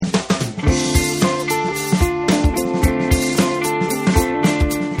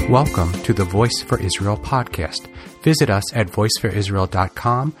Welcome to the Voice for Israel podcast. Visit us at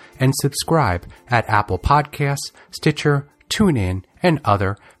voiceforisrael.com and subscribe at Apple Podcasts, Stitcher, TuneIn, and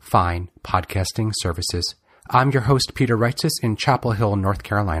other fine podcasting services. I'm your host, Peter Reitzes, in Chapel Hill, North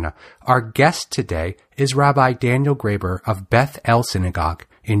Carolina. Our guest today is Rabbi Daniel Graber of Beth El Synagogue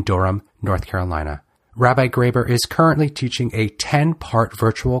in Durham, North Carolina. Rabbi Graber is currently teaching a 10-part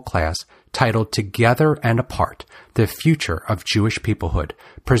virtual class titled Together and Apart, The Future of Jewish Peoplehood,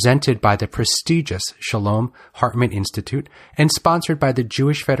 presented by the prestigious Shalom Hartman Institute and sponsored by the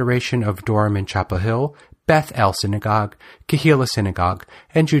Jewish Federation of Durham and Chapel Hill, Beth El Synagogue, Kehillah Synagogue,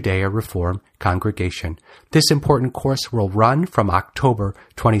 and Judea Reform Congregation. This important course will run from October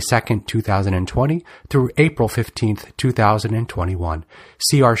 22, 2020 through April 15, 2021.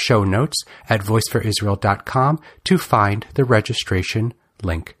 See our show notes at voiceforisrael.com to find the registration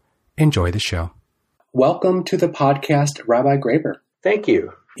link. Enjoy the show. Welcome to the podcast, Rabbi Graber. Thank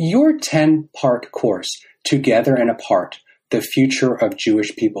you. Your 10-part course, Together and Apart, The Future of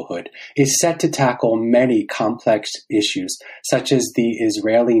Jewish Peoplehood, is set to tackle many complex issues, such as the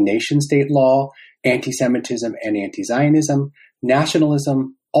Israeli nation-state law, anti-Semitism and anti-Zionism,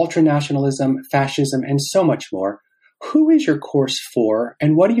 nationalism, ultranationalism, fascism, and so much more. Who is your course for,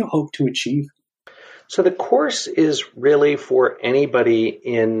 and what do you hope to achieve? So the course is really for anybody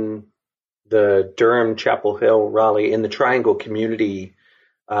in the Durham, Chapel Hill, Raleigh, in the Triangle community,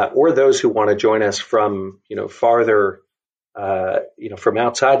 or those who want to join us from, farther, from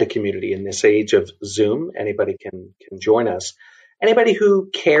outside the community in this age of Zoom. Anybody can join us. Anybody who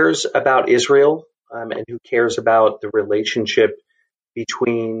cares about Israel and who cares about the relationship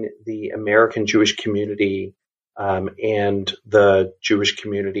between the American Jewish community and the Jewish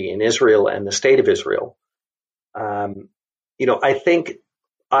community in Israel and the state of Israel. I think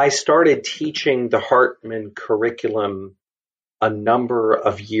I started teaching the Hartman curriculum a number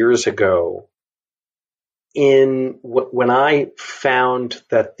of years ago when I found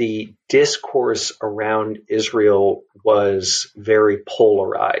that the discourse around Israel was very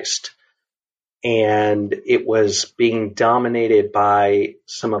polarized, and it was being dominated by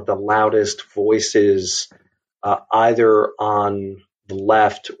some of the loudest voices, either on the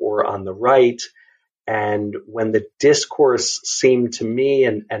left or on the right. And when the discourse seemed to me,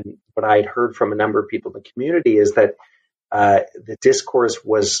 and what I had heard from a number of people in the community, is that the discourse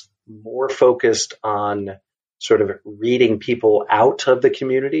was more focused on sort of reading people out of the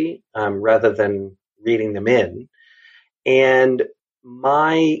community rather than reading them in. And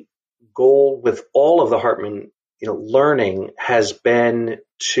my goal with all of the Hartman learning has been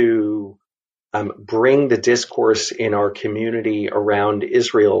to bring the discourse in our community around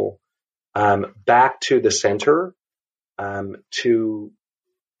Israel back to the center, to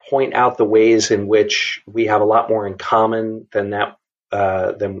point out the ways in which we have a lot more in common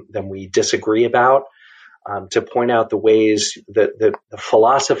than we disagree about, to point out the ways that the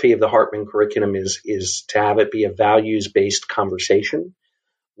philosophy of the Hartman curriculum is to have it be a values-based conversation,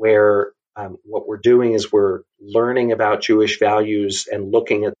 where what we're doing is we're learning about Jewish values and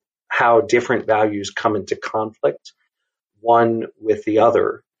looking at how different values come into conflict, one with the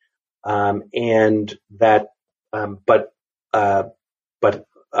other. And that, but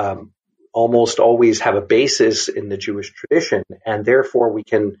almost always have a basis in the Jewish tradition, and therefore we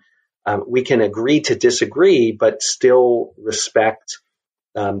can agree to disagree, but still respect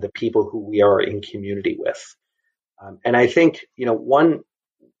the people who we are in community with. And I think one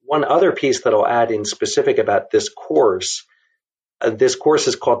other piece that I'll add in specific about this course. This course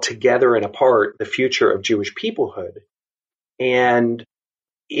is called Together and Apart: The Future of Jewish Peoplehood, and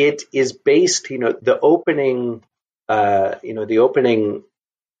it is based, the opening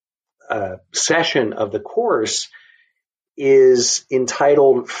session of the course is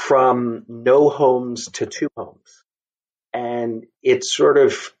entitled From No Homes to Two Homes. And it sort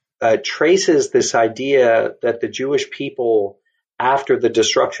of traces this idea that the Jewish people, after the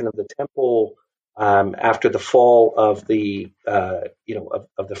destruction of the temple, after the fall of the,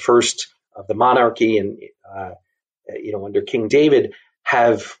 of the first of the monarchy and, under King David,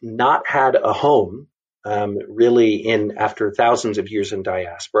 have not had a home, really after thousands of years in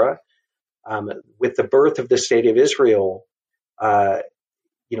diaspora. With the birth of the state of Israel,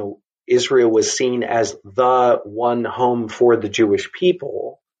 Israel was seen as the one home for the Jewish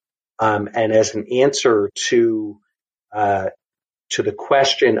people, and as an answer to the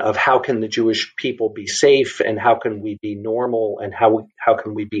question of how can the Jewish people be safe, and how can we be normal, and how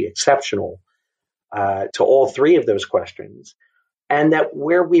can we be exceptional, to all three of those questions. And that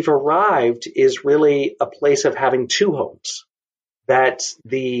where we've arrived is really a place of having two homes. That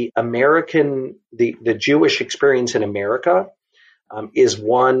the Jewish experience in America is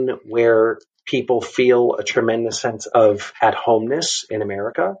one where people feel a tremendous sense of at-homeness in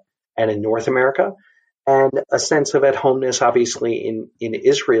America and in North America, and a sense of at-homeness, obviously, in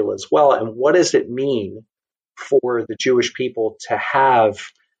Israel as well. And what does it mean for the Jewish people to have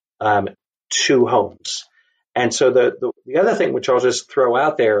two homes? And so the other thing, which I'll just throw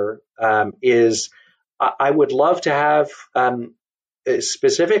out there, is I would love to have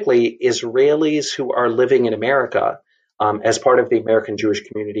specifically Israelis who are living in America as part of the American Jewish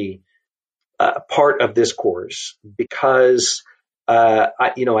community, part of this course, because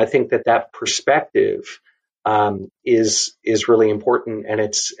I think that perspective is really important, and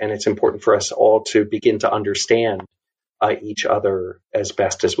it's important for us all to begin to understand each other as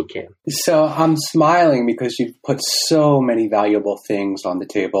best as we can. So I'm smiling because you've put so many valuable things on the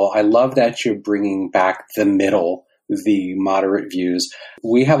table. I love that you're bringing back the middle, the moderate views.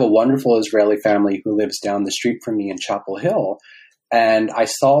 We have a wonderful Israeli family who lives down the street from me in Chapel Hill, and I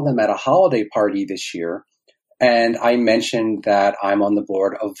saw them at a holiday party this year, and I mentioned that I'm on the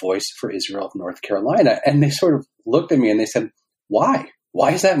board of Voice for Israel of North Carolina, and they sort of looked at me and they said, "Why?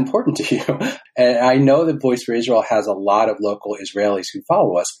 Why is that important to you?" And I know that Voice for Israel has a lot of local Israelis who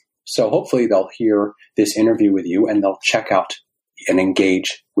follow us. So hopefully they'll hear this interview with you and they'll check out and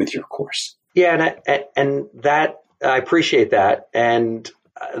engage with your course. Yeah, and that I appreciate that. And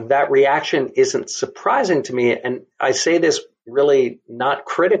that reaction isn't surprising to me. And I say this really not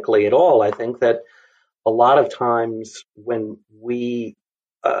critically at all. I think that a lot of times when we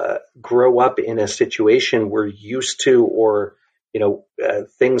grow up in a situation we're used to, or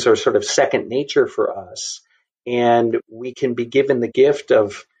things are sort of second nature for us, and we can be given the gift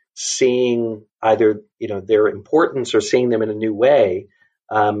of seeing either, their importance or seeing them in a new way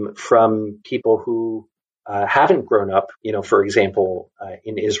from people who haven't grown up, for example,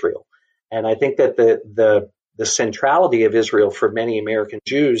 in Israel. And I think that the centrality of Israel for many American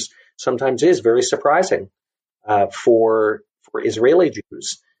Jews sometimes is very surprising for Israeli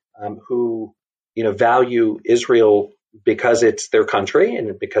Jews who, value Israel because it's their country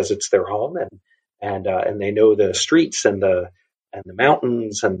and because it's their home, and they know the streets and the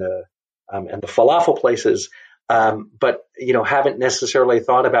mountains and the falafel places, but haven't necessarily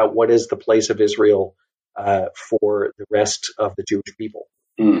thought about what is the place of Israel for the rest of the Jewish people.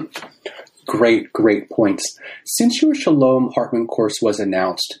 Great points. Since your Shalom Hartman course was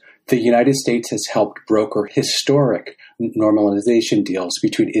announced, the United States has helped broker historic normalization deals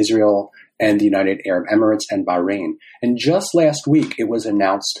between Israel and the United Arab Emirates and Bahrain. And just last week, it was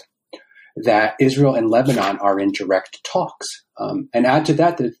announced that Israel and Lebanon are in direct talks. And add to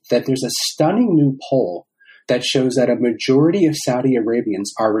that there's a stunning new poll that shows that a majority of Saudi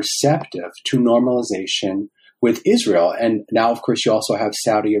Arabians are receptive to normalization with Israel. And now, of course, you also have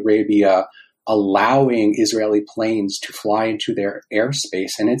Saudi Arabia allowing Israeli planes to fly into their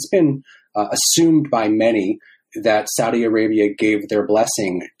airspace. And it's been assumed by many that Saudi Arabia gave their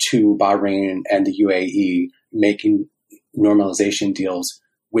blessing to Bahrain and the UAE making normalization deals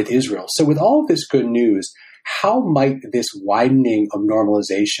with Israel. So with all of this good news, how might this widening of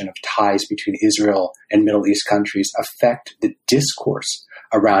normalization of ties between Israel and Middle East countries affect the discourse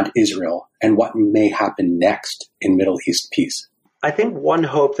around Israel and what may happen next in Middle East peace? I think one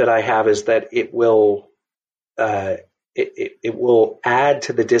hope that I have is that it will it will add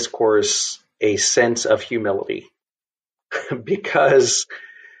to the discourse a sense of humility, because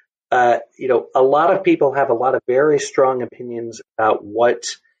a lot of people have a lot of very strong opinions about what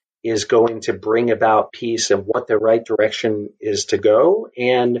is going to bring about peace and what the right direction is to go.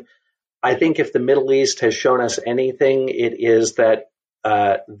 And I think if the Middle East has shown us anything, it is that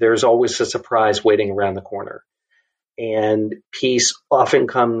there's always a surprise waiting around the corner. And peace often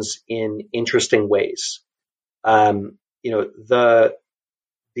comes in interesting ways. The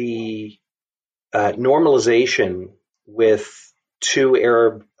normalization with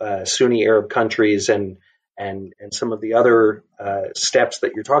two Sunni Arab countries and some of the other steps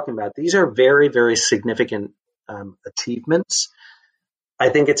that you're talking about, these are very, very significant achievements. I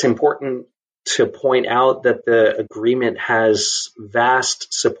think it's important to point out that the agreement has vast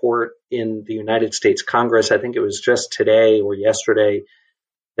support in the United States Congress. I think it was just today or yesterday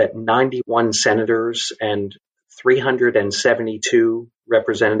that 91 senators and 372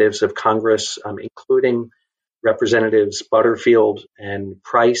 representatives of Congress, including Representatives Butterfield and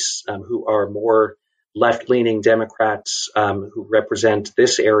Price, who are more left-leaning Democrats who represent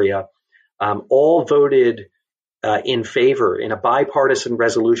this area, all voted in favor in a bipartisan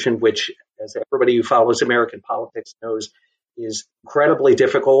resolution, which, as everybody who follows American politics knows, is incredibly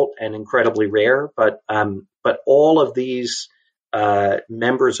difficult and incredibly rare. But all of these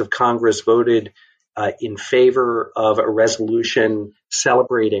members of Congress voted in favor of a resolution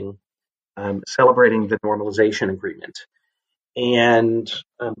celebrating the normalization agreement. And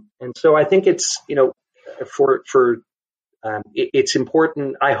so I think it's, it's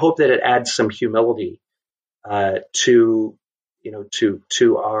important. I hope that it adds some humility to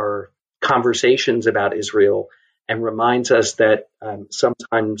our conversations about Israel, and reminds us that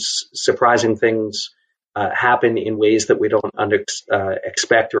sometimes surprising things happen in ways that we don't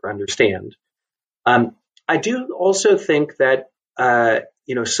expect or understand. I do also think that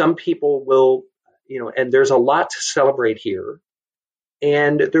some people will, and there's a lot to celebrate here.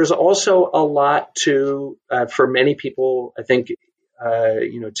 And there's also a lot to, for many people, I think,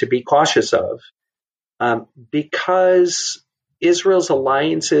 to be cautious of, because Israel's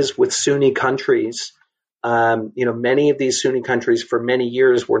alliances with Sunni countries, many of these Sunni countries for many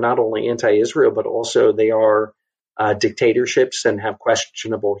years were not only anti-Israel, but also they are dictatorships and have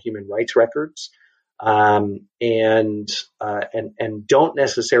questionable human rights records, and don't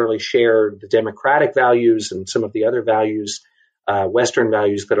necessarily share the democratic values and some of the other values, Western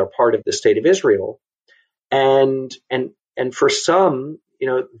values that are part of the state of Israel. And for some,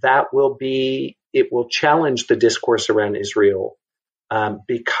 it will challenge the discourse around Israel,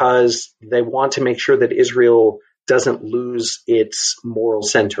 because they want to make sure that Israel doesn't lose its moral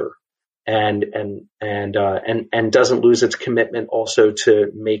center and doesn't lose its commitment also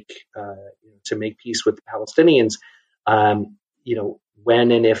to make peace with the Palestinians,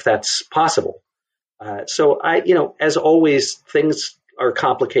 when and if that's possible. So as always, things are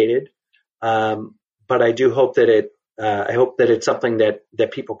complicated, but I do hope that I hope that it's something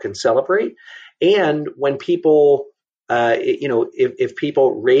that people can celebrate. And when people, if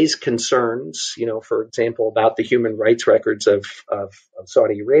people raise concerns, for example, about the human rights records of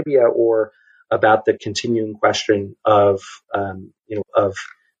Saudi Arabia, or about the continuing question of the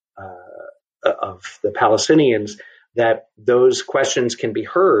Palestinians, that those questions can be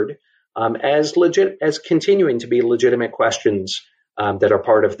heard as continuing to be legitimate questions that are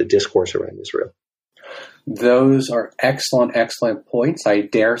part of the discourse around Israel. Those are excellent points. I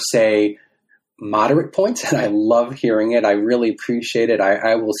dare say moderate points, and I love hearing it. I really appreciate it.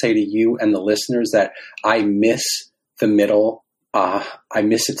 I will say to you and the listeners that I miss the middle. I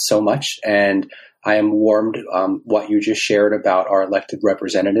miss it so much, and I am warmed what you just shared about our elected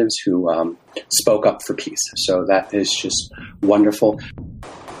representatives who spoke up for peace. So that is just wonderful.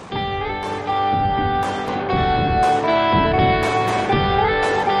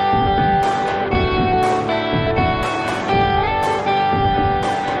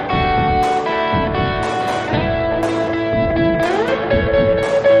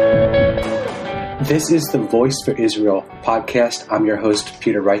 This is the Voice for Israel podcast. I'm your host,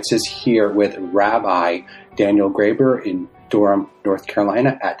 Peter Reitzes, here with Rabbi Daniel Graber in Durham, North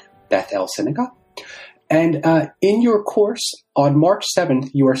Carolina at Beth-El Synagogue. And in your course on March 7th,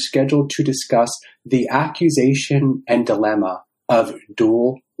 you are scheduled to discuss the accusation and dilemma of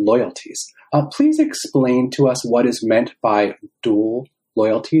dual loyalties. Please explain to us what is meant by dual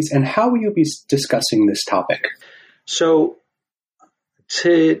loyalties, and how will you be discussing this topic? So,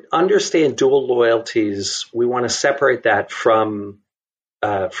 to understand dual loyalties, we want to separate that from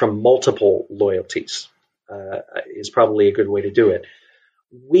multiple loyalties. Is probably a good way to do it.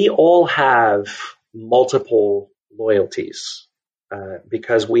 We all have multiple loyalties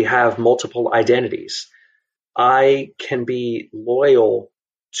because we have multiple identities. I can be loyal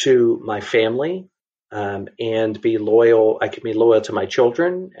to my family and be loyal. I can be loyal to my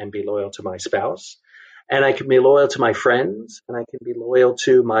children and be loyal to my spouse. And I can be loyal to my friends, and I can be loyal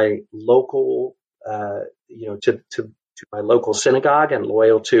to my local, to my local synagogue, and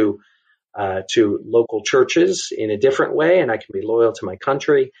loyal to local churches in a different way. And I can be loyal to my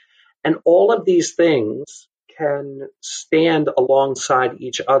country. And all of these things can stand alongside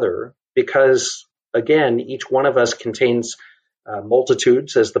each other because, again, each one of us contains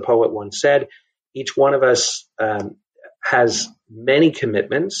multitudes, as the poet once said. Each one of us has many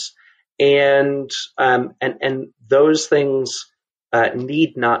commitments. And those things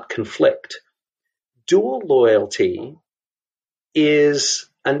need not conflict. Dual loyalty is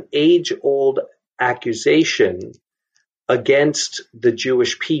an age-old accusation against the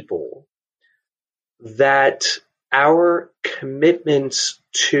Jewish people that our commitments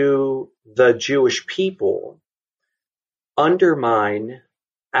to the Jewish people undermine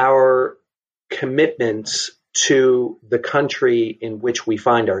our commitments to the country in which we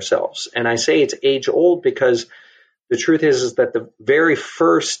find ourselves. And I say it's age old because the truth is that the very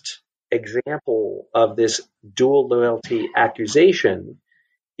first example of this dual loyalty accusation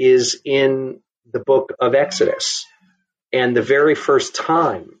is in the book of Exodus. And the very first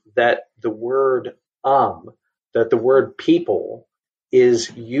time that the word that the word people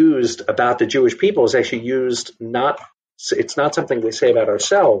is used about the Jewish people is actually used it's not something we say about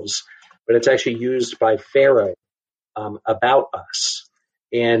ourselves, but it's actually used by Pharaoh about us.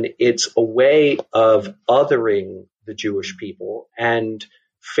 And it's a way of othering the Jewish people. And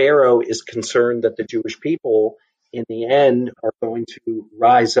Pharaoh is concerned that the Jewish people, in the end, are going to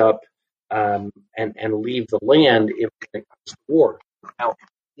rise up and leave the land if it comes to war. Now,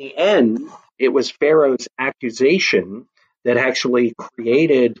 in the end, it was Pharaoh's accusation that actually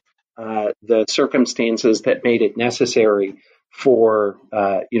created the circumstances that made it necessary for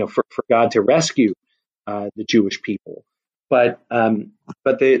God to rescue the Jewish people. But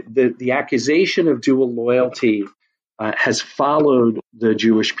the accusation of dual loyalty has followed the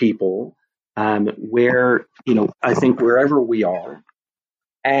Jewish people where, I think wherever we are,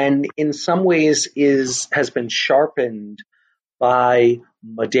 and in some ways has been sharpened by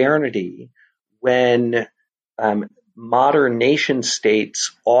modernity when modern nation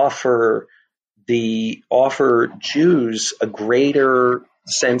states offer Jews a greater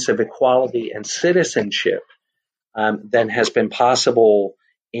sense of equality and citizenship than has been possible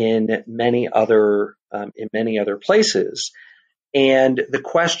in many other places. And the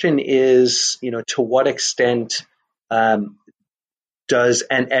question is, to what extent does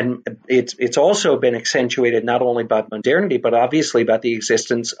and it's also been accentuated not only by modernity but obviously by the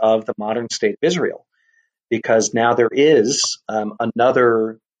existence of the modern state of Israel, because now there is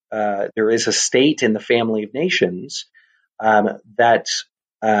there is a state in the family of nations that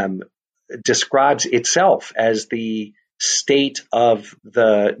describes itself as the state of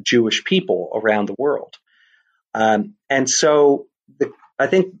the Jewish people around the world. And so I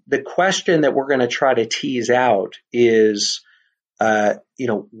think the question that we're going to try to tease out is,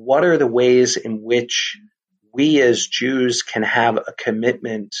 what are the ways in which we as Jews can have a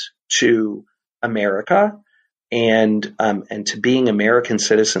commitment to America and to being American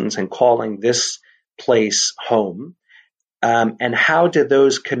citizens and calling this place home? And how do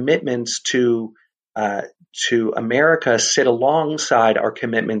those commitments to America sit alongside our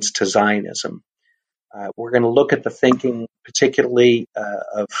commitments to Zionism? We're going to look at the thinking, particularly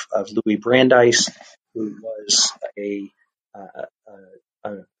of Louis Brandeis, who was a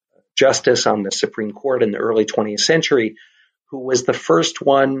justice on the Supreme Court in the early 20th century, who was the first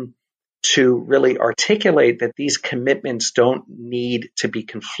one to really articulate that these commitments don't need to be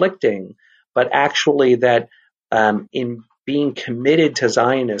conflicting, but actually that in being committed to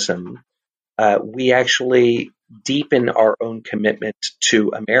Zionism, we actually deepen our own commitment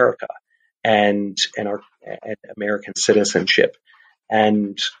to America and American citizenship.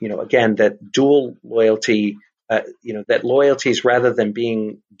 And, again, that dual loyalty, that loyalties, rather than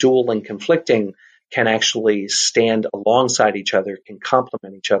being dual and conflicting, can actually stand alongside each other, can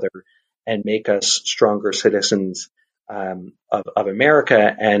complement each other, and make us stronger citizens of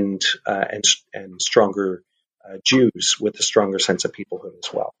America and stronger Jews with a stronger sense of peoplehood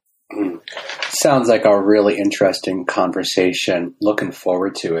as well. Sounds like a really interesting conversation. Looking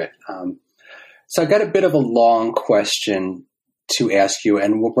forward to it. So I got a bit of a long question to ask you,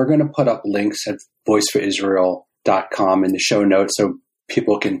 and we're going to put up links at voiceforisrael.com in the show notes so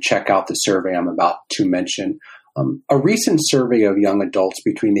people can check out the survey I'm about to mention. A recent survey of young adults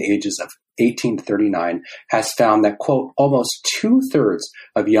between the ages of 18 to 39 has found that, quote, almost 2/3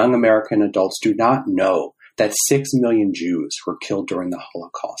 of young American adults do not know that 6 million Jews were killed during the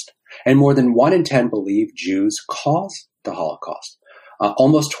Holocaust. And more than 1 in 10 believe Jews caused the Holocaust.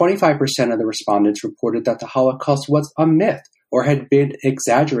 Almost 25% of the respondents reported that the Holocaust was a myth or had been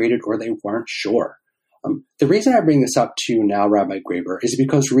exaggerated or they weren't sure. The reason I bring this up to you now, Rabbi Graber, is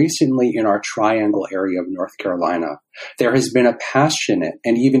because recently in our Triangle area of North Carolina, there has been a passionate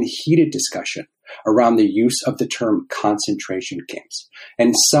and even heated discussion around the use of the term concentration camps.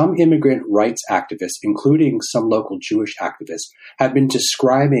 And some immigrant rights activists, including some local Jewish activists, have been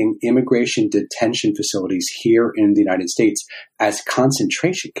describing immigration detention facilities here in the United States as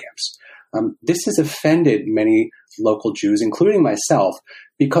concentration camps. This has offended many local Jews, including myself,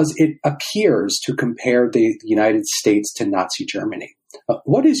 because it appears to compare the United States to Nazi Germany.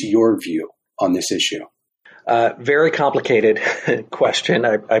 What is your view on this issue? Very complicated question.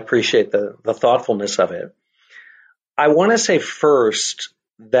 I appreciate the thoughtfulness of it. I want to say first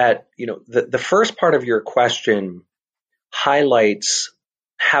that, the first part of your question highlights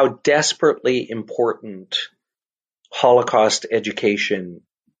how desperately important Holocaust education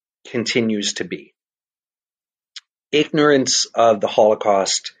continues to be. Ignorance of the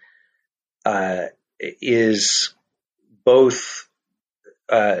Holocaust is both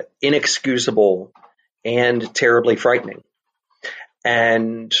inexcusable and terribly frightening.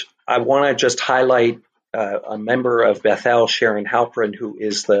 And I want to just highlight a member of Bethel, Sharon Halpern, who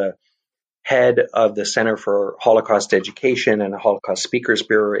is the head of the Center for Holocaust Education and the Holocaust Speakers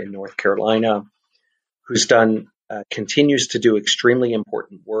Bureau in North Carolina, who's continues to do extremely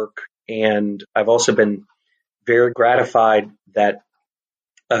important work. And I've also been very gratified that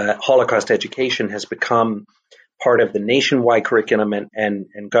Holocaust education has become part of the nationwide curriculum,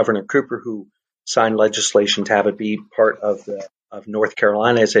 and Governor Cooper, who signed legislation to have it be part of North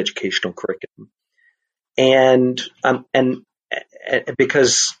Carolina's educational curriculum. And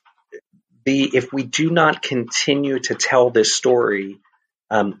because if we do not continue to tell this story,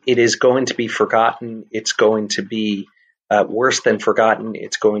 it is going to be forgotten. It's going to be worse than forgotten.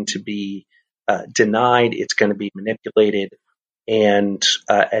 It's going to be denied. It's going to be manipulated, and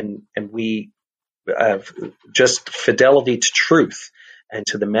we just fidelity to truth and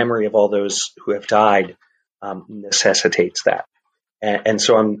to the memory of all those who have died necessitates that. And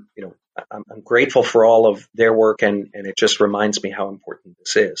so I'm grateful for all of their work, and it just reminds me how important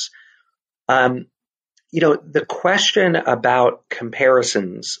this is. The question about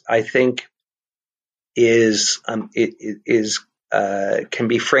comparisons, I think, can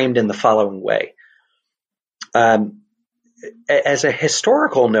be framed in the following way. As a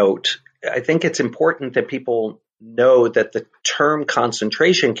historical note, I think it's important that people know that the term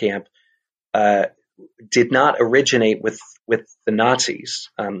concentration camp did not originate with the Nazis.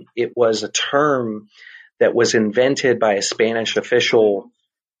 It was a term that was invented by a Spanish official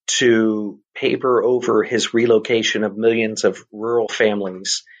to paper over his relocation of millions of rural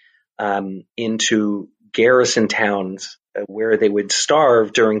families into garrison towns where they would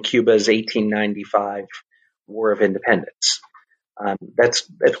starve during Cuba's 1895 War of Independence. That's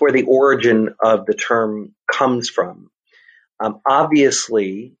where the origin of the term comes from.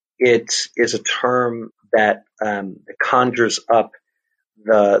 Obviously, it is a term that conjures up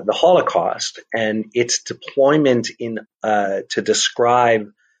the Holocaust, and its deployment to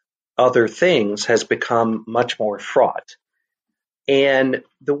describe other things has become much more fraught. And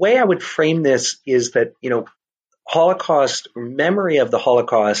the way I would frame this is that, Holocaust, memory of the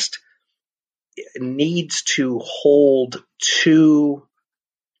Holocaust needs to hold two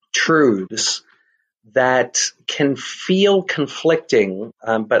truths that can feel conflicting,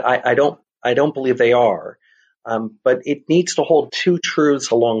 but I don't believe they are. But it needs to hold two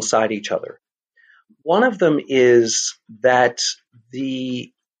truths alongside each other. One of them is that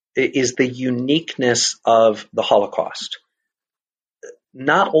the uniqueness of the Holocaust,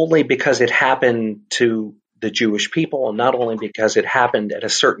 not only because it happened to the Jewish people, and not only because it happened at a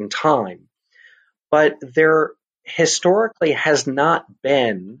certain time, but there historically has not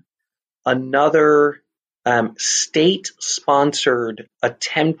been another state-sponsored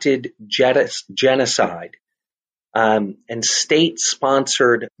attempted genocide and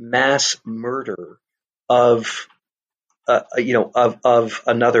state-sponsored mass murder of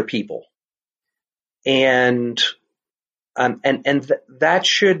another people, and that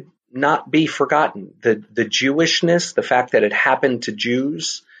should not be forgotten. The Jewishness, the fact that it happened to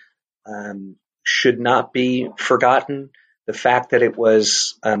Jews, should not be forgotten. The fact that it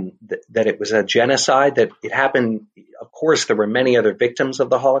was a genocide, that it happened. Of course, there were many other victims of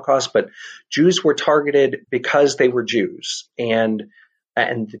the Holocaust, but Jews were targeted because they were Jews, and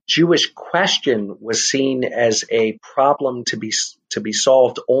the Jewish question was seen as a problem to be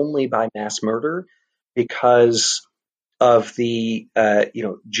solved only by mass murder, because of the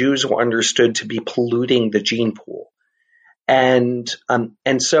Jews were understood to be polluting the gene pool, and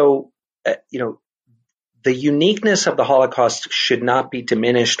so the uniqueness of the Holocaust should not be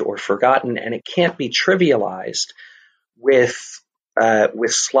diminished or forgotten, and it can't be trivialized with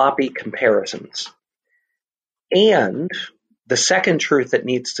sloppy comparisons. And the second truth that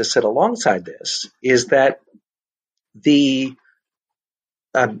needs to sit alongside this is that the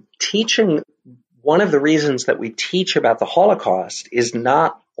teaching, one of the reasons that we teach about the Holocaust is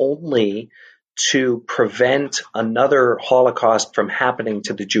not only to prevent another Holocaust from happening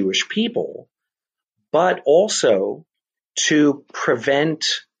to the Jewish people, but also to prevent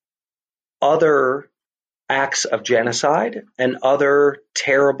other acts of genocide and other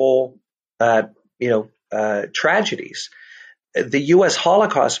terrible, tragedies. The U.S.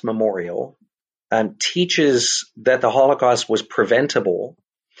 Holocaust Memorial teaches that the Holocaust was preventable,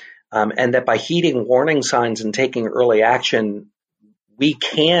 and that by heeding warning signs and taking early action, we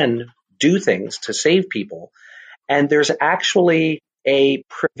can do things to save people. And there's actually a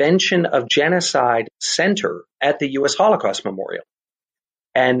prevention of genocide center at the U.S. Holocaust Memorial,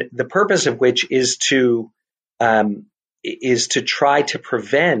 and the purpose of which is to try to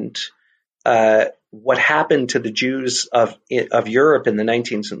prevent what happened to the Jews of Europe in the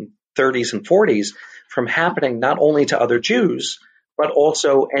 19th 30s and 40s from happening not only to other Jews, but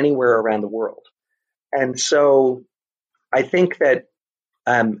also anywhere around the world. And so I think that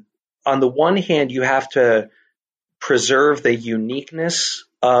on the one hand, you have to preserve the uniqueness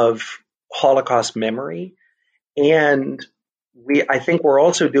of Holocaust memory, and I think we're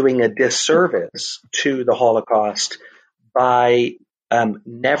also doing a disservice to the Holocaust by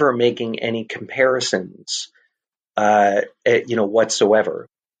never making any comparisons, whatsoever.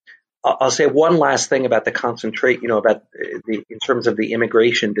 I'll say one last thing about the in terms of the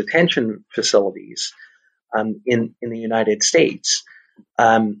immigration detention facilities in the United States.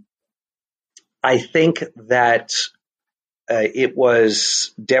 I think that it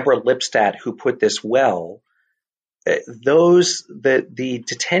was Deborah Lipstadt who put this well. The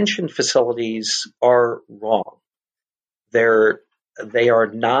detention facilities are wrong. They are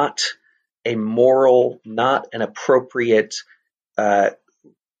not a moral, not an appropriate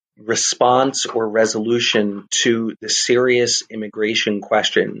response or resolution to the serious immigration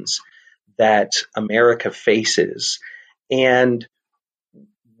questions that America faces. And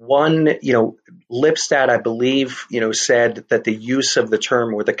Lipstadt, I believe, said that the use of the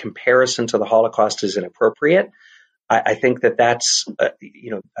term or the comparison to the Holocaust is inappropriate. I think that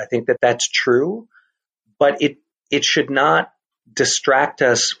that's true, but it should not distract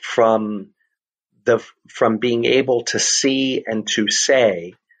us from being able to see and to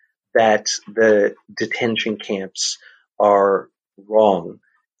say that the detention camps are wrong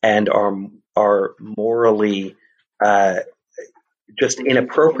and are morally just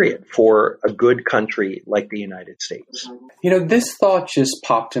inappropriate for a good country like the United States. This thought just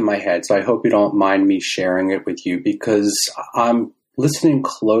popped in my head, so I hope you don't mind me sharing it with you, because I'm listening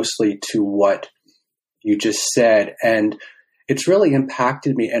closely to what you just said, and it's really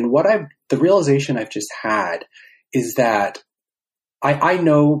impacted me. And the realization I've just had is that I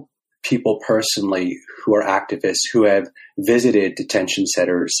know people personally who are activists who have visited detention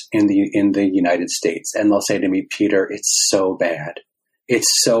centers in the United States, and they'll say to me, "Peter, it's so bad. It's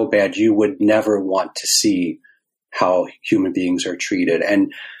so bad. You would never want to see how human beings are treated."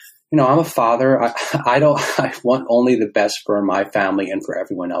 And I'm a father. I want only the best for my family and for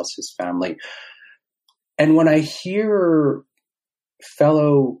everyone else's family. And when I hear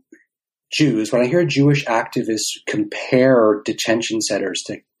fellow Jews, when I hear Jewish activists compare detention centers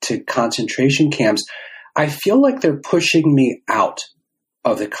to concentration camps, I feel like they're pushing me out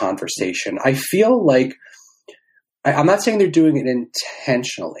of the conversation. I feel like, I'm not saying they're doing it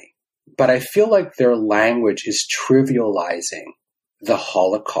intentionally, but I feel like their language is trivializing the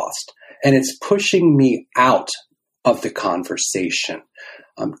Holocaust, and it's pushing me out of the conversation.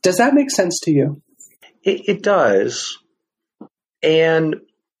 Does that make sense to you? It does. And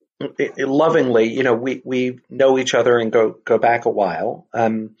lovingly, we know each other and go back a while.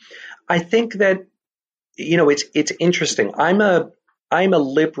 I think that, it's interesting. I'm a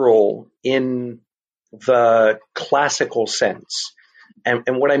liberal in the classical sense. And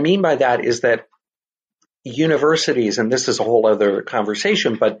what I mean by that is that universities, and this is a whole other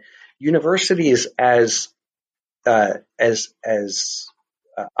conversation, but universities as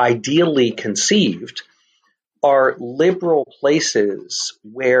ideally conceived are liberal places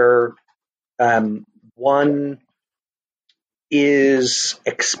where one is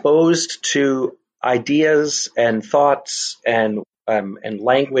exposed to ideas and thoughts and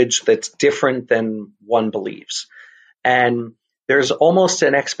language that's different than one believes. And there's almost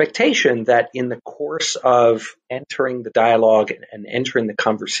an expectation that in the course of entering the dialogue and entering the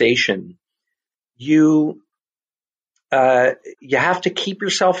conversation, you have to keep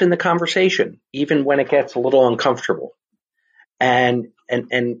yourself in the conversation, even when it gets a little uncomfortable, and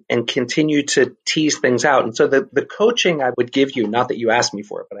continue to tease things out. And so the coaching I would give you, not that you asked me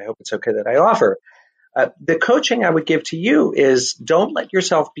for it, but I hope it's okay that I offer, the coaching I would give to you is don't let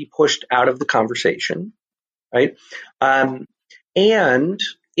yourself be pushed out of the conversation, right? And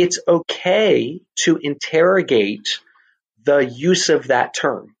it's okay to interrogate the use of that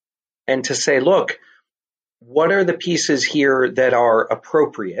term and to say, look, what are the pieces here that are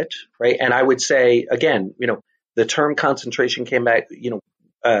appropriate, right? And I would say, again, the term concentration came back,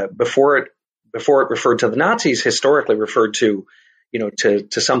 before it referred to the Nazis, historically referred to,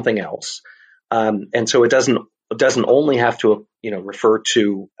 to something else. And so it doesn't only have to, refer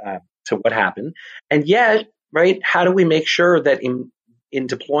to what happened. And yet, right, how do we make sure that in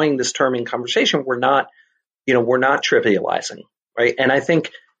deploying this term in conversation, we're not trivializing, right? And I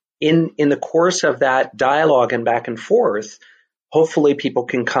think in the course of that dialogue and back and forth, hopefully people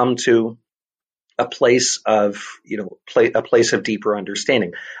can come to a place of, a place of deeper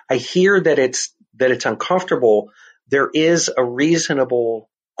understanding. I hear that it's uncomfortable. There is a reasonable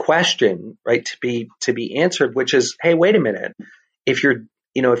question, right, to be answered, which is, hey, wait a minute. If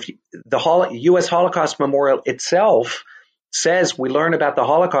the U.S. Holocaust Memorial itself says we learn about the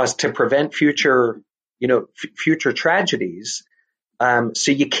Holocaust to prevent future tragedies,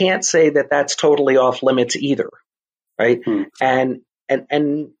 so you can't say that that's totally off limits either, right? And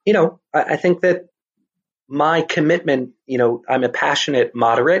I think that my commitment, I'm a passionate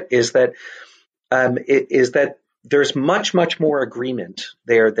moderate, is that there's much, much more agreement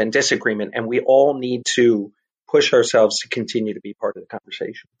there than disagreement, and we all need to push ourselves to continue to be part of the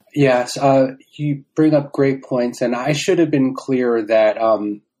conversation. Yes, you bring up great points, and I should have been clear that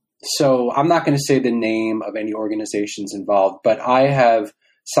so I'm not going to say the name of any organizations involved, but I have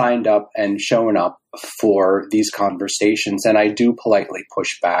signed up and shown up for these conversations, and I do politely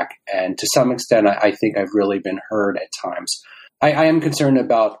push back. And to some extent, I think I've really been heard at times. I am concerned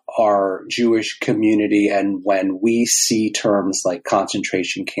about our Jewish community, and when we see terms like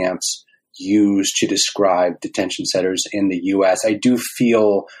concentration camps used to describe detention centers in the U.S., I do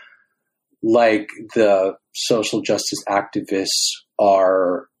feel like the social justice activists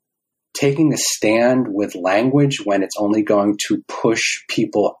are taking a stand with language when it's only going to push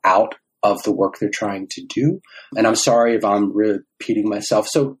people out of the work they're trying to do. And I'm sorry if I'm repeating myself.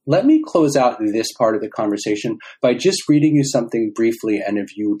 So let me close out this part of the conversation by just reading you something briefly. And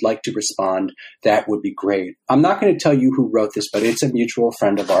if you would like to respond, that would be great. I'm not going to tell you who wrote this, but it's a mutual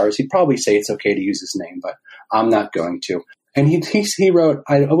friend of ours. He'd probably say it's okay to use his name, but I'm not going to. And he wrote,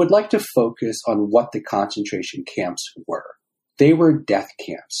 I would like to focus on what the concentration camps were. They were death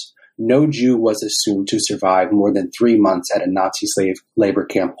camps. No Jew was assumed to survive more than 3 months at a Nazi slave labor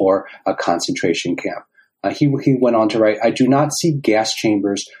camp or a concentration camp. He went on to write, I do not see gas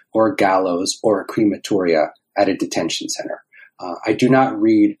chambers or a gallows or a crematoria at a detention center. I do not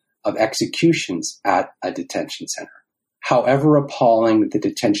read of executions at a detention center. However appalling the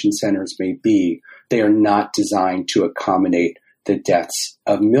detention centers may be, they are not designed to accommodate the deaths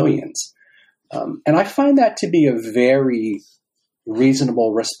of millions. And I find that to be a very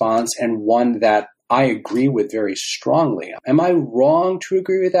reasonable response, and one that I agree with very strongly. Am I wrong to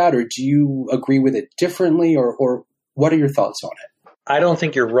agree with that, or do you agree with it differently, or what are your thoughts on it? I don't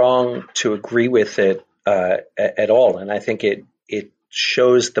think you're wrong to agree with it at all, and I think it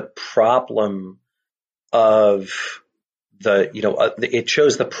shows the problem of it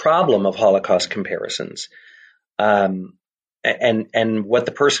shows the problem of Holocaust comparisons, and what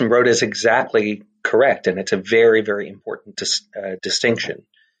the person wrote is exactly correct, and it's a very, very important distinction.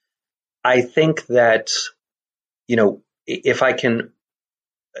 I think that, if I can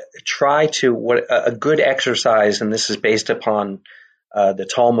try to, a good exercise, and this is based upon the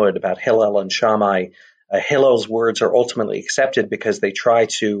Talmud about Hillel and Shammai, Hillel's words are ultimately accepted because they try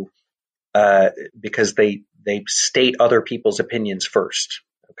to, because they state other people's opinions first.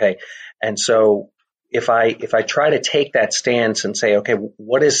 Okay. And so if I try to take that stance and say, okay,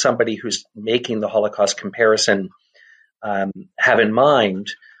 what is somebody who's making the Holocaust comparison have in mind?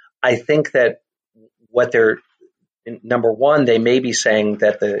 I think that what they're, number one, they may be saying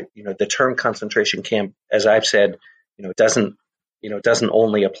that the term concentration camp, as I've said, doesn't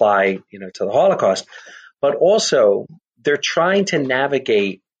only apply, to the Holocaust, but also they're trying to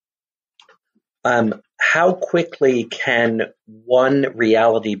navigate how quickly can one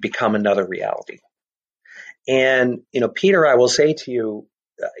reality become another reality. And, Peter, I will say to you,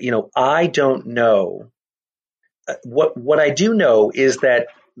 I don't know. What I do know is that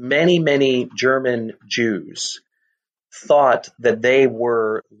many, many German Jews thought that they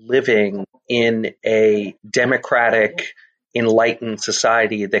were living in a democratic, enlightened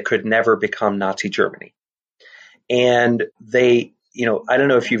society that could never become Nazi Germany. And they, I don't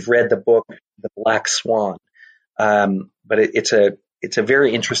know if you've read the book, The Black Swan, but it's a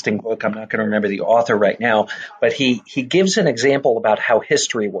very interesting book. I'm not going to remember the author right now, but he gives an example about how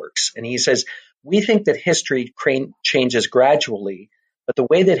history works. And he says, we think that history changes gradually, but the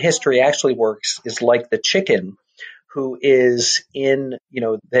way that history actually works is like the chicken who is in,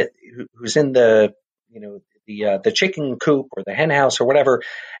 who's in the chicken coop or the hen house or whatever,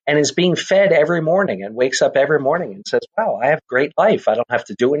 and is being fed every morning and wakes up every morning and says, wow, I have a great life. I don't have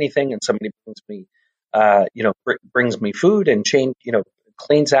to do anything. And somebody brings me food and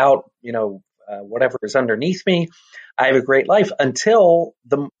cleans out, whatever is underneath me. I have a great life until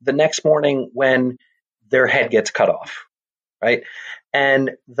the next morning when their head gets cut off, right?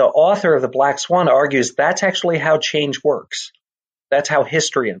 And the author of The Black Swan argues that's actually how change works. That's how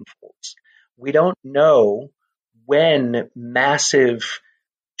history unfolds. We don't know when massive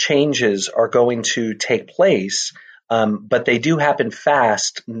changes are going to take place, but they do happen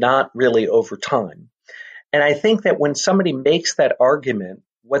fast, not really over time. And I think that when somebody makes that argument,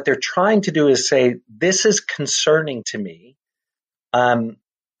 what they're trying to do is say, this is concerning to me.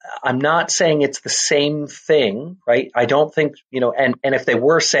 I'm not saying it's the same thing, right? I don't think, and if they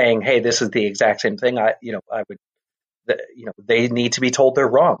were saying, hey, this is the exact same thing, I would, they need to be told they're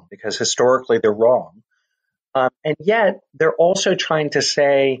wrong, because historically they're wrong. And yet they're also trying to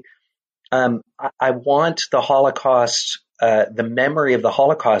say, I want the Holocaust, the memory of the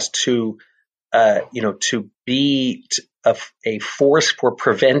Holocaust to be a force for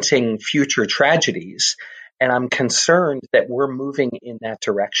preventing future tragedies. And I'm concerned that we're moving in that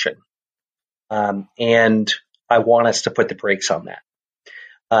direction. And I want us to put the brakes on that.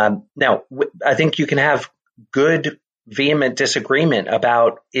 Now, I think you can have good, vehement disagreement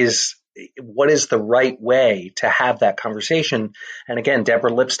about what is the right way to have that conversation. And again,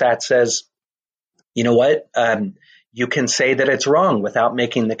 Deborah Lipstadt says, you know what? You can say that it's wrong without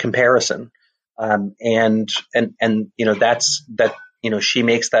making the comparison. She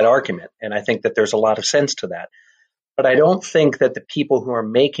makes that argument. And I think that there's a lot of sense to that. But I don't think that the people who are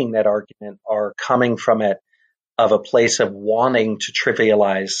making that argument are coming from it of a place of wanting to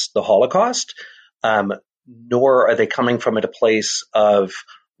trivialize the Holocaust, nor are they coming from it a place of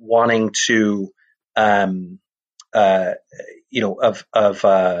wanting to, let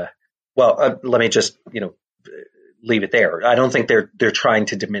me just, leave it there. I don't think they're trying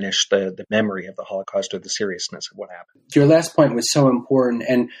to diminish the memory of the Holocaust or the seriousness of what happened. Your last point was so important,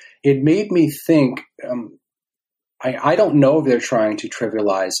 and it made me think, I don't know if they're trying to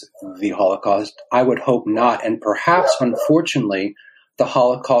trivialize the Holocaust. I would hope not. And perhaps, unfortunately, the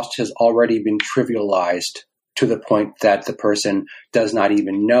Holocaust has already been trivialized to the point that the person does not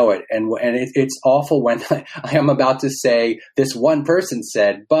even know it. And it's awful when I am about to say this one person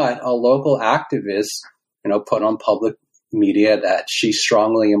said, but a local activist, put on public media that she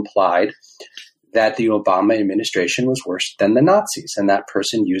strongly implied that the Obama administration was worse than the Nazis. And that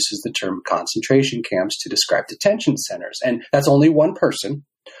person uses the term concentration camps to describe detention centers. And that's only one person.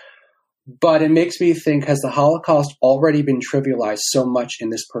 But it makes me think, has the Holocaust already been trivialized so much in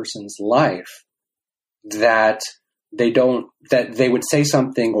this person's life that they would say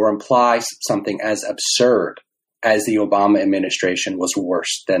something or imply something as absurd as the Obama administration was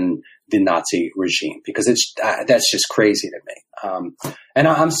worse than the Nazi regime? Because that's just crazy to me. And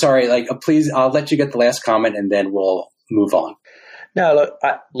I'm sorry, please, I'll let you get the last comment and then we'll move on. No,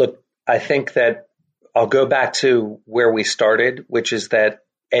 I think that I'll go back to where we started, which is that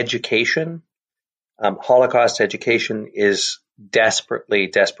education, Holocaust education, is desperately,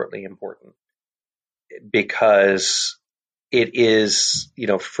 desperately important, because it is,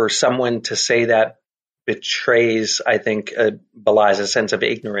 for someone to say that betrays, I think, belies a sense of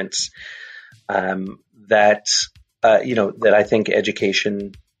ignorance, that I think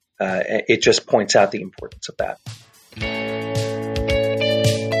education, it just points out the importance of that.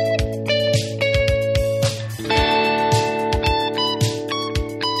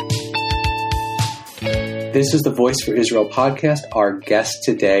 This is the Voice for Israel podcast. Our guest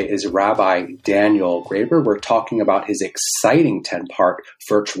today is Rabbi Daniel Graber. We're talking about his exciting 10-part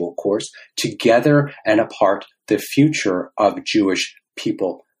virtual course, Together and Apart, the Future of Jewish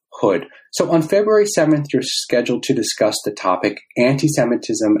Peoplehood. So on February 7th, you're scheduled to discuss the topic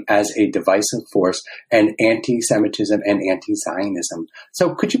Anti-Semitism as a Divisive Force and Anti-Semitism and Anti-Zionism.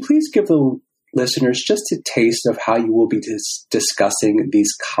 So could you please give the listeners just a taste of how you will be discussing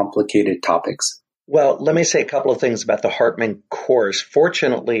these complicated topics? Well, let me say a couple of things about the Hartman course.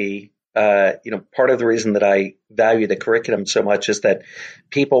 Fortunately, part of the reason that I value the curriculum so much is that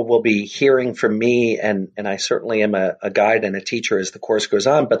people will be hearing from me, and I certainly am a guide and a teacher as the course goes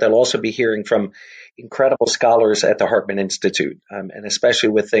on, but they'll also be hearing from incredible scholars at the Hartman Institute, and especially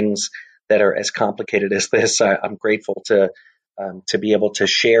with things that are as complicated as this, I'm grateful to be able to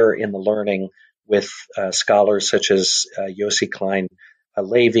share in the learning with scholars such as Yossi Klein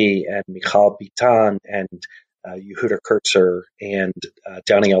Levi and Michal Bitan and Yehuda Kurtzer and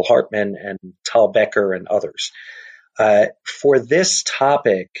Daniel Hartman and Tal Becker and others. For this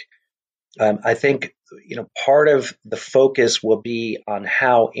topic, I think part of the focus will be on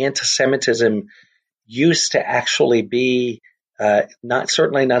how anti-Semitism used to actually be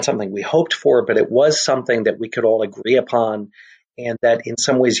certainly not something we hoped for, but it was something that we could all agree upon, and that in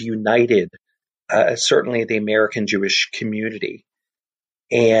some ways united certainly the American Jewish community.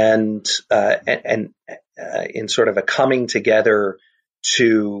 And in sort of a coming together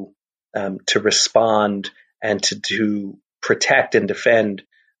to respond and to protect and defend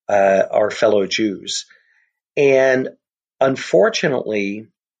our fellow Jews. And unfortunately,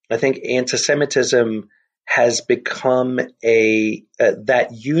 I think anti-Semitism has become that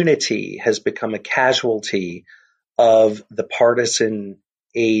unity has become a casualty of the partisan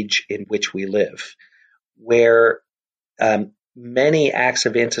age in which we live, where many acts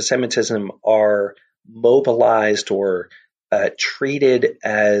of anti-Semitism are mobilized or treated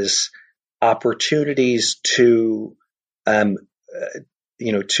as opportunities to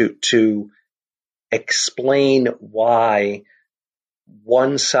to explain why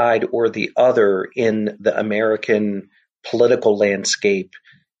one side or the other in the American political landscape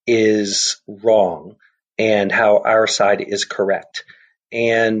is wrong and how our side is correct.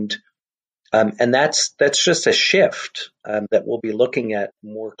 And that's just a shift that we'll be looking at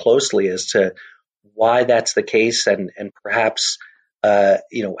more closely as to why that's the case, and perhaps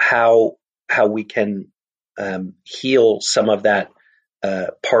how we can heal some of that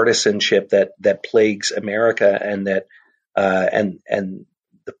partisanship that plagues America and that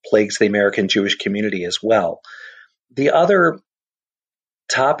plagues the American Jewish community as well. The other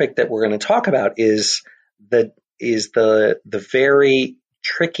topic that we're going to talk about is the very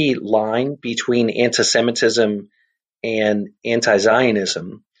tricky line between anti-Semitism and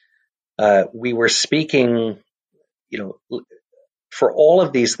anti-Zionism. We were speaking, for all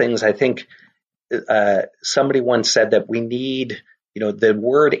of these things, I think somebody once said that we need, the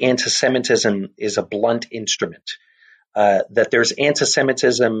word anti-Semitism is a blunt instrument, that there's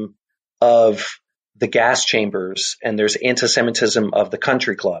anti-Semitism of the gas chambers and there's anti-Semitism of the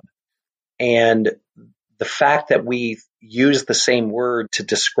country club. And the fact that we use the same word to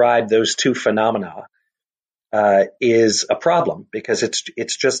describe those two phenomena is a problem, because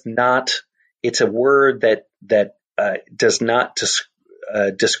it's just not, it's a word that does not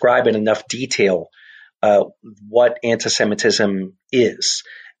describe in enough detail what anti-Semitism is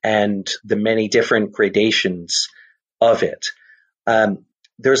and the many different gradations of it.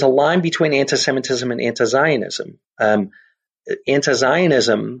 There's a line between anti-Semitism and anti-Zionism.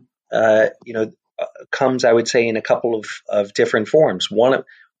 Anti-Zionism, comes, I would say, in a couple of different forms. One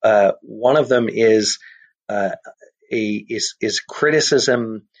of them is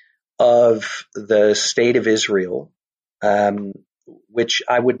criticism of the state of Israel, which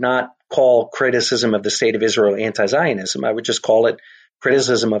I would not call criticism of the state of Israel anti-Zionism. I would just call it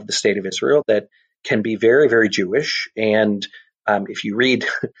criticism of the state of Israel that can be very, very Jewish. And if you read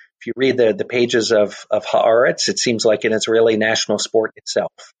the pages of Haaretz, it seems like an Israeli national sport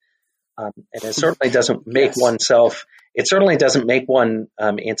itself. And it certainly doesn't make one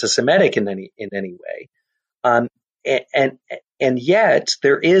anti-Semitic in any way. And yet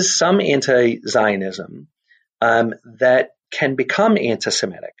there is some anti-Zionism that can become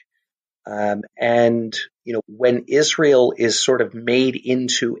anti-Semitic. And when Israel is sort of made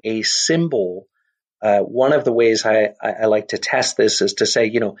into a symbol, one of the ways I like to test this is to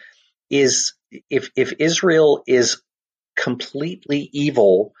say, if Israel is completely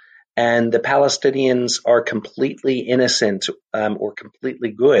evil and the Palestinians are completely innocent or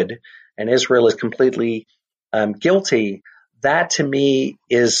completely good, and Israel is completely guilty, that to me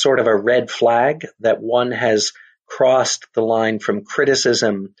is sort of a red flag that one has crossed the line from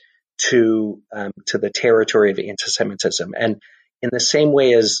criticism to the territory of anti-Semitism. And in the same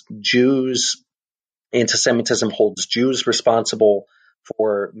way as anti-Semitism holds Jews responsible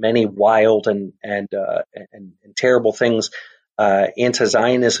for many wild and terrible things,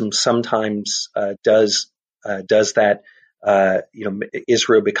 anti-Zionism sometimes does that.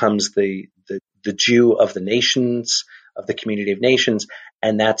 Israel becomes the Jew of the nations, of the community of nations,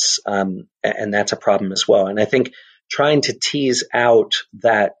 and that's a problem as well. And I think trying to tease out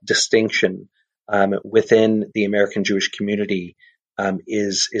that distinction within the American Jewish community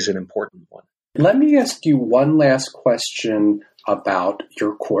is an important one. Let me ask you one last question about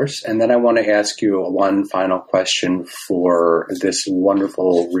your course, and then I want to ask you one final question for this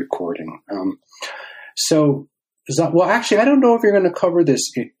wonderful recording. Actually, I don't know if you're going to cover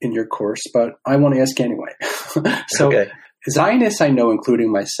this in your course, but I want to ask anyway. Okay. Zionists, I know, including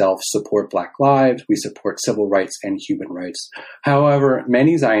myself, support Black lives. We support civil rights and human rights. However,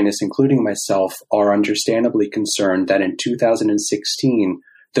 many Zionists, including myself, are understandably concerned that in 2016,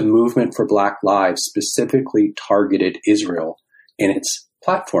 the movement for Black lives specifically targeted Israel in its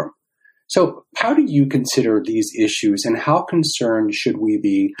platform. So how do you consider these issues, and how concerned should we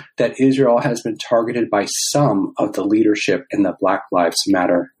be that Israel has been targeted by some of the leadership in the Black Lives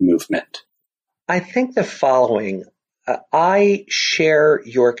Matter movement? I think the following. I share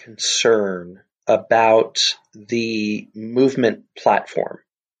your concern about the movement platform.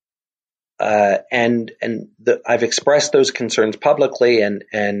 I've expressed those concerns publicly, and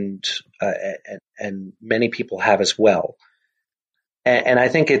many people have as well. And I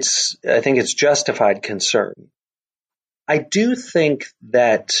think it's justified concern. I do think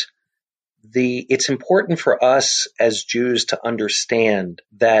that it's important for us as Jews to understand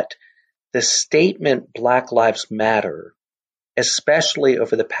that the statement Black Lives Matter, especially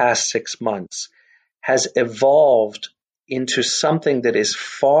over the past 6 months, has evolved into something that is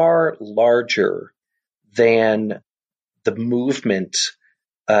far larger than the movement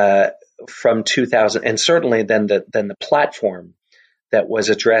from 2000, and certainly than the platform that was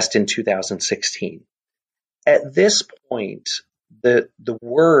addressed in 2016. At this point, the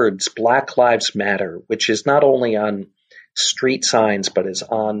words Black Lives Matter, which is not only on street signs but is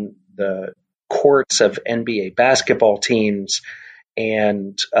on the courts of NBA basketball teams,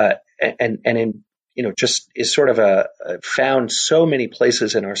 and in just is sort of found so many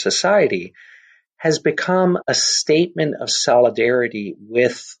places in our society, has become a statement of solidarity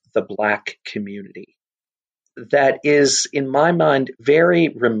with the Black community that is, in my mind, very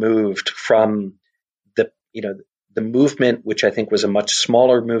removed from the movement, which I think was a much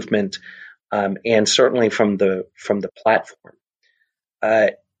smaller movement, and certainly from the platform.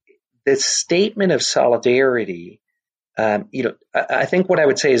 The statement of solidarity, I think what I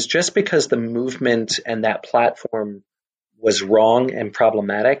would say is just because the movement and that platform was wrong and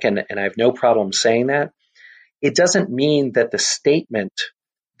problematic, and I have no problem saying that, it doesn't mean that the statement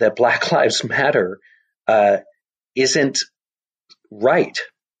that Black Lives Matter isn't right.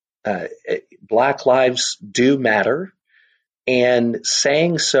 Black lives do matter, and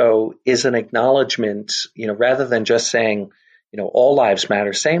saying so is an acknowledgement, rather than just saying, all lives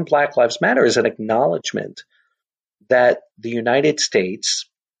matter. Saying Black Lives Matter is an acknowledgement that the United States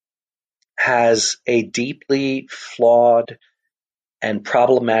has a deeply flawed and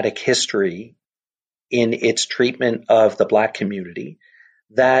problematic history in its treatment of the Black community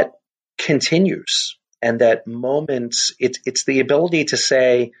that continues, and that moments, it's the ability to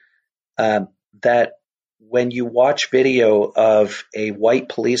say that when you watch video of a white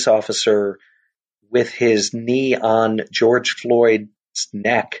police officer with his knee on George Floyd's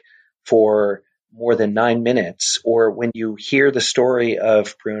neck for more than 9 minutes, or when you hear the story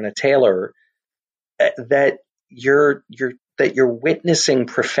of Breonna Taylor, that you're witnessing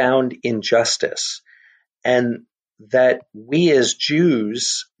profound injustice, and that we as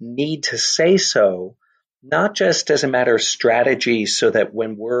Jews need to say so, not just as a matter of strategy so that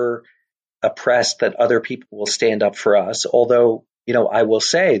when we're oppressed that other people will stand up for us. Although, I will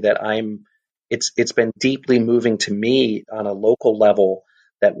say that it's been deeply moving to me on a local level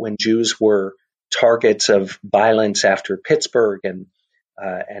that when Jews were targets of violence after Pittsburgh and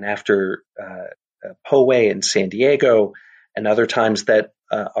after Poway in San Diego, and other times that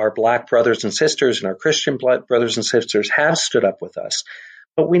our Black brothers and sisters and our Christian brothers and sisters have stood up with us.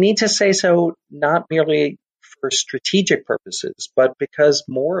 But we need to say so not merely for strategic purposes, but because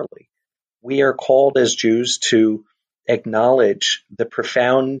morally we are called as Jews to acknowledge the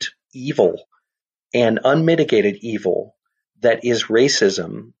profound evil and unmitigated evil that is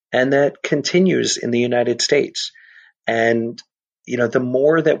racism and that continues in the United States. And, the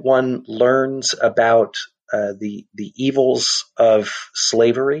more that one learns about the evils of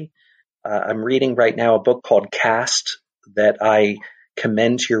slavery, I'm reading right now a book called Caste that I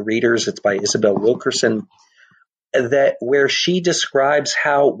commend to your readers. It's by Isabel Wilkerson, where she describes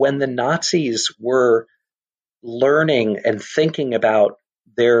how when the Nazis were learning and thinking about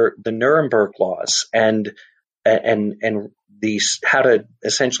the Nuremberg laws and how to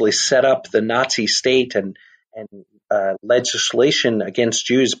essentially set up the Nazi state and legislation against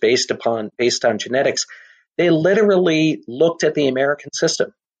Jews based on genetics, they literally looked at the American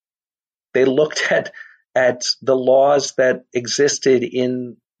system. They looked at the laws that existed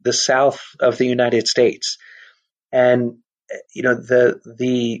in the South of the United States. And,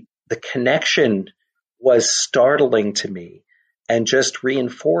 the connection was startling to me and just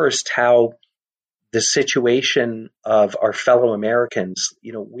reinforced how the situation of our fellow Americans,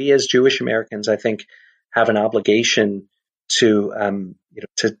 we as Jewish Americans, I think, have an obligation to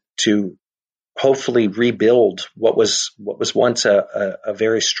hopefully rebuild what was once a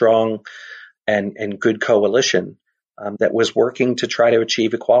very strong and good coalition that was working to try to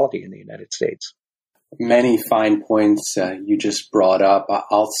achieve equality in the United States. Many fine points you just brought up.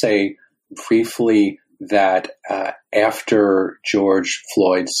 I'll say briefly that after George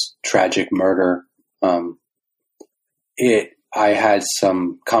Floyd's tragic murder, I had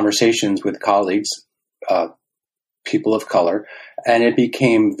some conversations with colleagues, people of color, and it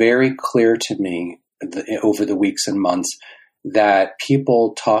became very clear to me over the weeks and months that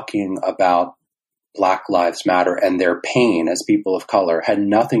people talking about Black Lives Matter and their pain as people of color had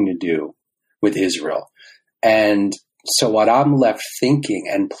nothing to do with Israel. And so what I'm left thinking,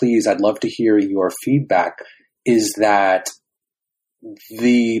 and please, I'd love to hear your feedback, is that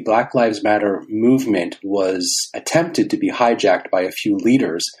the Black Lives Matter movement was attempted to be hijacked by a few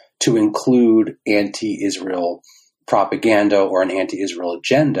leaders to include anti-Israel propaganda or an anti-Israel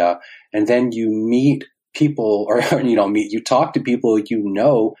agenda. And then you meet people, or you talk to people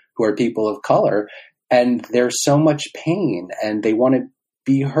who are people of color, and there's so much pain, and they want to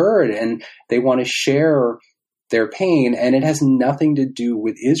be heard, and they want to share their pain, and it has nothing to do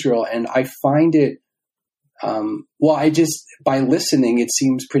with Israel. And I find it, by listening, it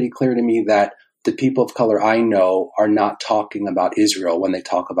seems pretty clear to me that the people of color I know are not talking about Israel when they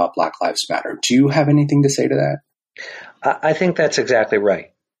talk about Black Lives Matter. Do you have anything to say to that? I think that's exactly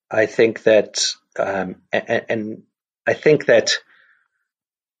right. I think that, and I think that,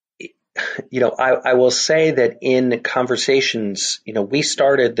 I will say that in conversations, we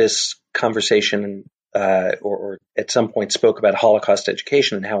started this conversation, or at some point spoke about Holocaust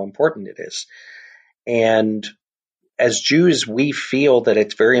education and how important it is. And as Jews, we feel that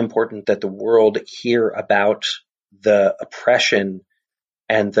it's very important that the world hear about the oppression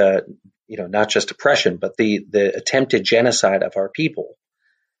and the, not just oppression, but the attempted genocide of our people.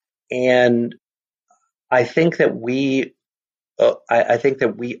 And I think that we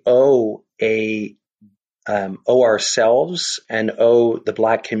owe ourselves and owe the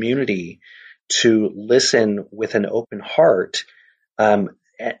Black community to listen with an open heart,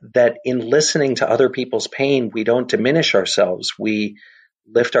 that in listening to other people's pain, we don't diminish ourselves. We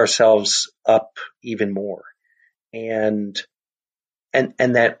lift ourselves up even more. And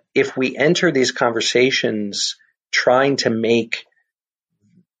that if we enter these conversations trying to make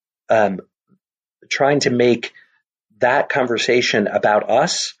that conversation about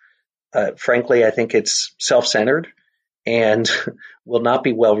us, frankly, I think it's self-centered and will not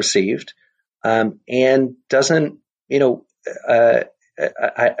be well received, and doesn't,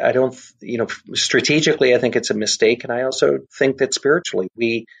 I don't, strategically, I think it's a mistake. And I also think that spiritually,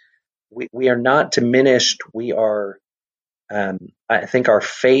 we are not diminished. We are, I think our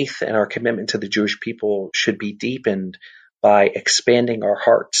faith and our commitment to the Jewish people should be deepened by expanding our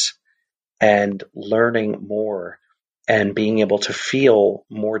hearts and learning more and being able to feel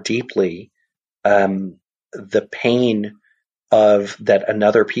more deeply the pain of that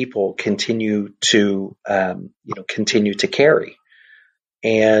another people continue to carry.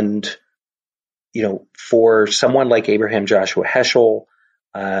 And, for someone like Abraham Joshua Heschel,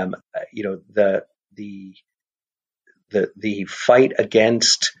 the fight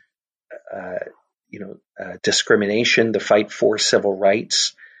against, discrimination, the fight for civil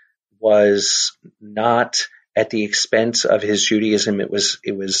rights was not at the expense of his Judaism. It was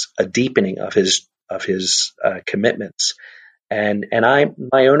a deepening of his commitments. And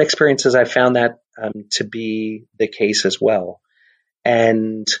my own experiences, I found that to be the case as well.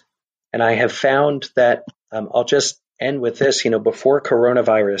 And I have found that, I'll just end with this, before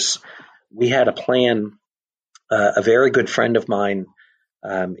coronavirus, we had a plan. A very good friend of mine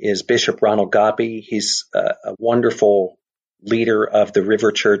is Bishop Ronald Godbey. He's a wonderful leader of the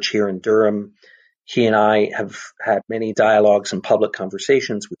River Church here in Durham. He and I have had many dialogues and public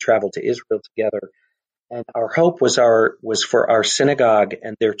conversations. We traveled to Israel together. And our hope was for our synagogue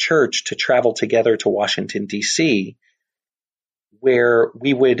and their church to travel together to Washington, D.C., where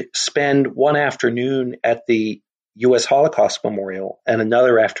we would spend one afternoon at the U.S. Holocaust Memorial and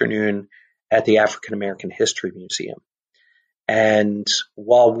another afternoon at the African American History Museum. And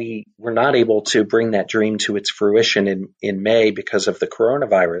while we were not able to bring that dream to its fruition in May because of the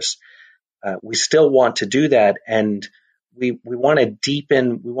coronavirus, we still want to do that. And we want to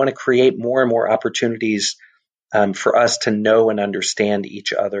deepen, we want to create more and more opportunities for us to know and understand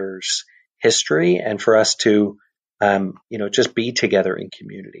each other's history and for us to just be together in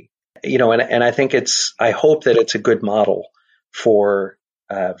community, and I think I hope that it's a good model for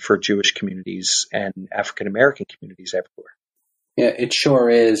Jewish communities and African American communities everywhere. Yeah, it sure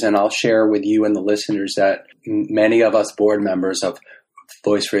is. And I'll share with you and the listeners that many of us board members of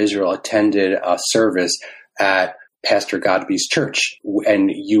Voice for Israel attended a service at Pastor Godbey's church,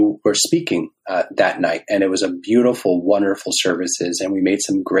 and you were speaking that night. And it was a beautiful, wonderful services, and we made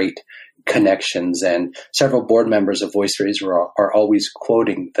some great connections, and several board members of Voice for Israel are always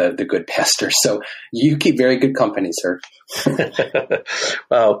quoting the good pastor. So you keep very good company, sir.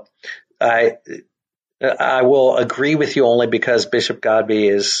 Well, I will agree with you only because Bishop Godbey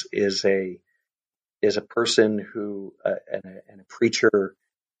is a person who and a preacher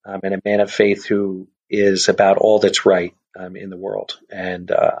and a man of faith who is about all that's right in the world, and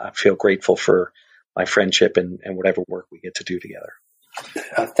I feel grateful for my friendship and whatever work we get to do together.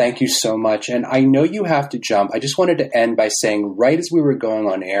 Thank you so much. And I know you have to jump. I just wanted to end by saying, right as we were going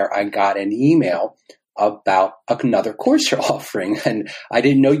on air, I got an email about another course you're offering. And I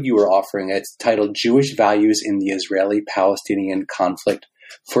didn't know you were offering it. It's titled Jewish Values in the Israeli-Palestinian Conflict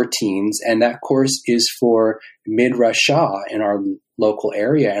for Teens. And that course is for Midrash Shah in our local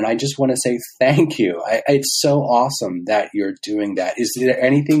area. And I just want to say thank you. It's so awesome that you're doing that. Is there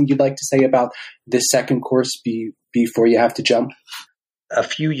anything you'd like to say about this second course before you have to jump? A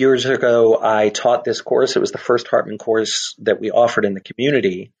few years ago, I taught this course. It was the first Hartman course that we offered in the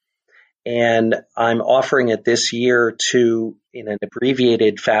community. And I'm offering it this year in an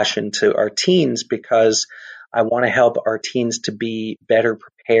abbreviated fashion to our teens because I want to help our teens to be better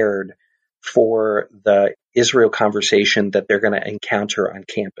prepared for the Israel conversation that they're going to encounter on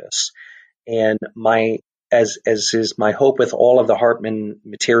campus. And as is my hope with all of the Hartman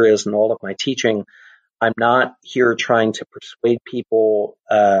materials and all of my teaching, I'm not here trying to persuade people,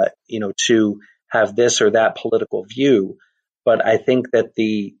 to have this or that political view, but I think that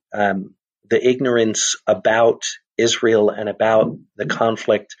the ignorance about Israel and about the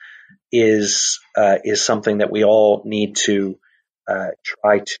conflict is something that we all need to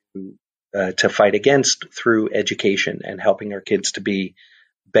try to fight against through education and helping our kids to be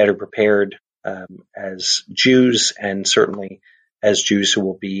better prepared as Jews, and certainly as Jews who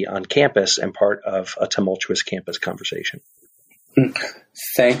will be on campus and part of a tumultuous campus conversation.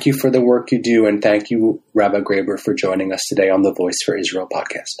 Thank you for the work you do, and thank you, Rabbi Graber, for joining us today on the Voice for Israel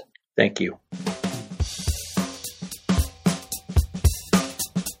podcast. Thank you.